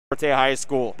Norte High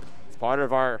School. It's part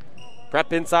of our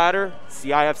Prep Insider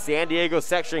CIF San Diego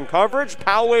section coverage.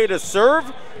 Poway to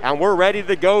serve, and we're ready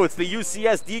to go. It's the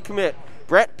UCSD commit,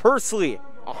 Brett Pursley.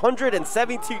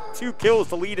 172 kills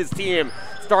to lead his team.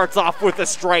 Starts off with a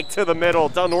strike to the middle.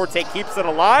 Del Norte keeps it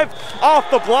alive. Off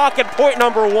the block, and point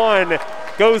number 1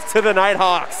 goes to the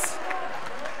Nighthawks.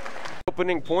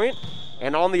 Opening point,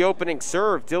 and on the opening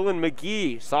serve, Dylan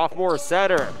McGee, sophomore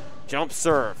setter. Jump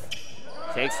serve.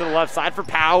 Takes to the left side for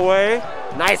Poway.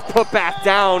 Nice put back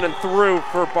down and through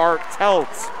for Bartelt.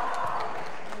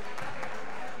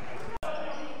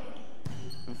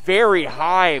 Very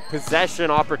high possession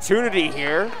opportunity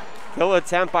here. Kill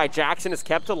attempt by Jackson is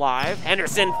kept alive.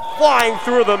 Henderson flying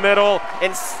through the middle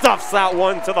and stuffs that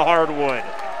one to the hardwood.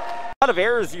 A lot of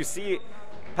errors you see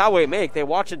Poway make. They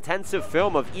watch intensive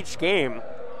film of each game.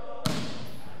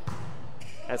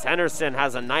 As Henderson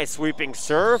has a nice sweeping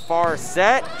serve, far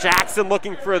set. Jackson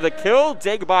looking for the kill.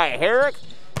 Dig by Herrick.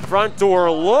 Front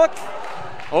door look.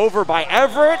 Over by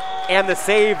Everett, and the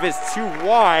save is too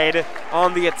wide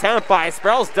on the attempt by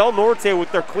Sprouse. Del Norte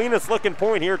with their cleanest looking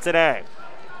point here today.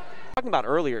 Talking about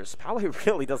earlier, Poway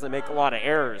really doesn't make a lot of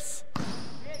errors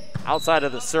outside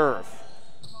of the serve.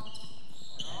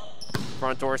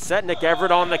 Front door set, Nick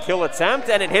Everett on the kill attempt,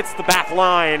 and it hits the back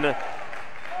line.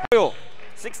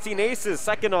 16 aces,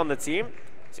 second on the team.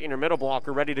 Senior middle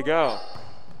blocker ready to go.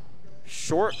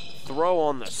 Short throw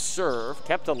on the serve,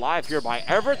 kept alive here by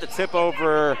Everett. The tip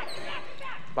over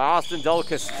by Austin Del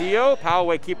Castillo.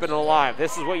 Poway keeping it alive.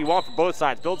 This is what you want for both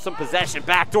sides. Build some possession,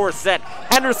 backdoor set.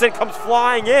 Henderson comes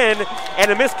flying in,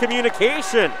 and a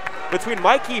miscommunication between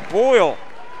Mikey Boyle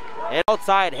and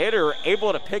outside hitter,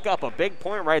 able to pick up a big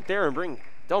point right there and bring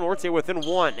Del Norte within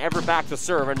 1. Everett back to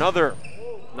serve. Another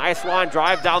nice line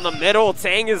drive down the middle.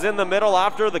 Tang is in the middle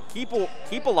after the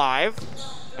keep alive.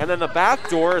 And then the back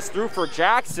door is through for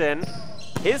Jackson.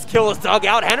 His kill is dug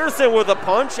out. Henderson with a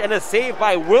punch and a save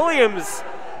by Williams.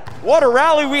 What a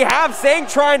rally we have. Sang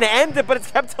trying to end it, but it's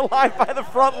kept alive by the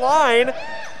front line.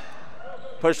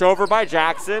 Push over by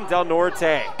Jackson. Del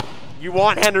Norte. You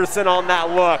want Henderson on that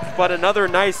look, but another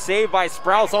nice save by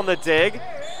Sprouse on the dig.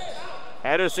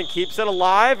 Henderson keeps it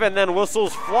alive, and then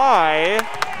whistles fly.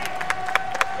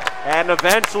 And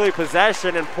eventually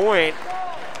possession and point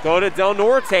go to Del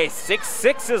Norte.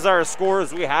 6-6 is our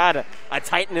scores. We had a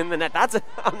Titan in the net. That's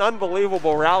an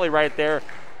unbelievable rally right there.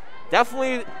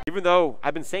 Definitely, even though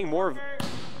I've been saying more of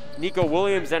Nico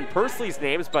Williams and Pursley's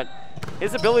names, but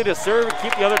his ability to serve and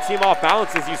keep the other team off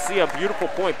balance, as you see a beautiful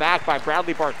point back by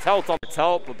Bradley Bartelt on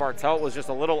Bartelt, but Bartelt was just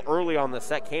a little early on the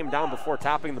set, came down before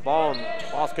tapping the ball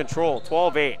and lost control.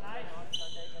 12-8.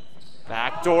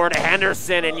 Backdoor to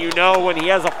Henderson, and you know when he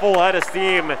has a full head of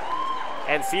steam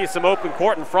and sees some open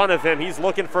court in front of him, he's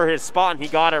looking for his spot, and he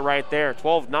got it right there.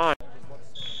 12-9.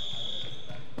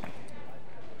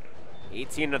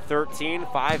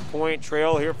 18-13, 5-point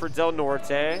trail here for Del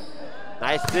Norte.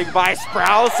 Nice dig by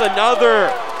Sprouse.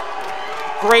 Another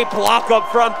great block up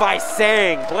front by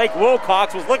Sang. Blake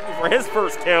Wilcox was looking for his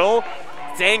first kill.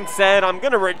 Sang said, I'm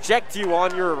going to reject you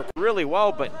on your really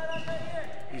well, but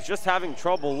he's just having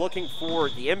trouble looking for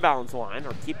the inbounds line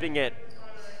or keeping it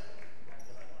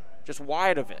just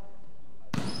wide of it.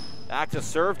 Back to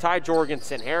serve, Ty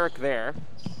Jorgensen. Herrick there.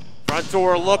 Front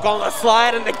door look on the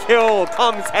slide, and the kill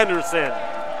comes Henderson.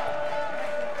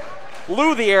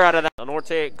 Blew the air out of that.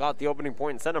 Norte got the opening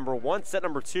point in set number 1. Set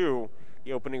number 2,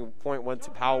 the opening point went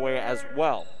to Poway as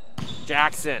well.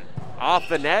 Jackson off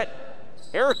the net.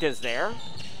 Herrick is there.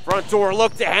 Front door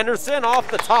look to Henderson off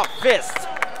the top fist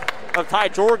of Ty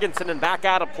Jorgensen and back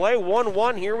out of play.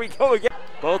 1-1, here we go again.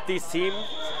 Both these teams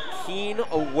keen,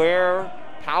 aware,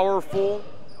 powerful.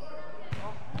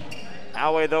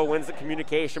 Poway, though, wins the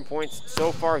communication points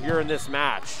so far here in this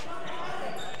match.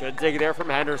 Good dig there from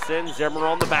Henderson. Zimmer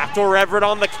on the backdoor, Everett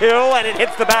on the kill, and it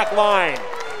hits the back line.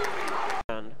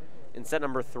 In set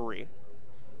number 3,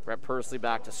 Brett Pursley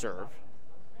back to serve.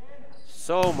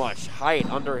 So much height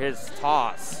under his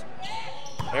toss.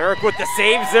 Herrick with the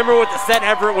save, Zimmer with the set,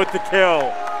 Everett with the kill.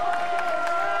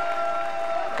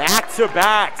 Back to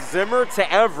back, Zimmer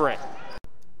to Everett.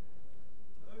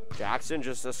 Jackson,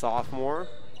 just a sophomore.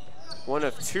 1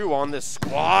 of 2 on this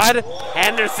squad.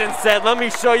 Henderson said, let me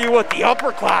show you what the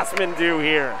upperclassmen do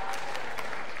here.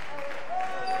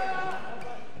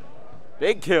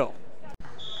 Big kill.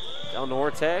 Del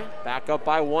Norte back up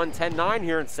by 1, 10-9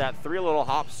 here in set 3. A little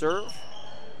hop serve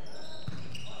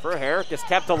for Herrick, is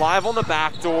kept alive on the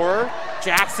back door.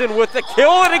 Jackson with the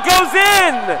kill, and it goes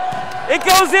in! It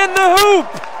goes in the hoop!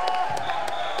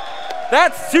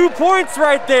 That's 2 points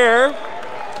right there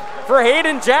for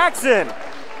Hayden Jackson.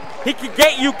 He can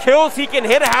get you kills, he can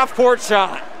hit a half-court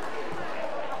shot.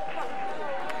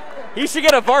 He should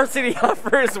get a varsity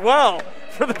offer as well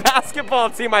for the basketball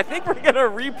team. I think we're going to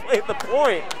replay the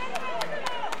point.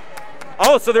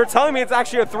 Oh, so they're telling me it's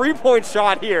actually a three-point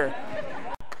shot here.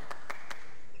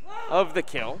 Of the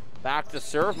kill. Back to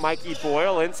serve. Mikey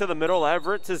Boyle into the middle.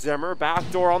 Everett to Zimmer.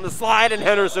 Backdoor on the slide, and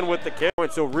Henderson with the kill.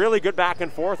 So really good back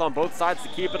and forth on both sides to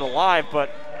keep it alive, but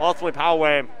ultimately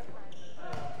Poway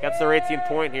gets their 18th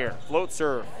point here. Float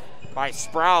serve by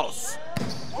Sprouse.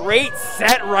 Great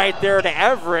set right there to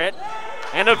Everett.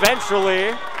 And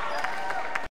eventually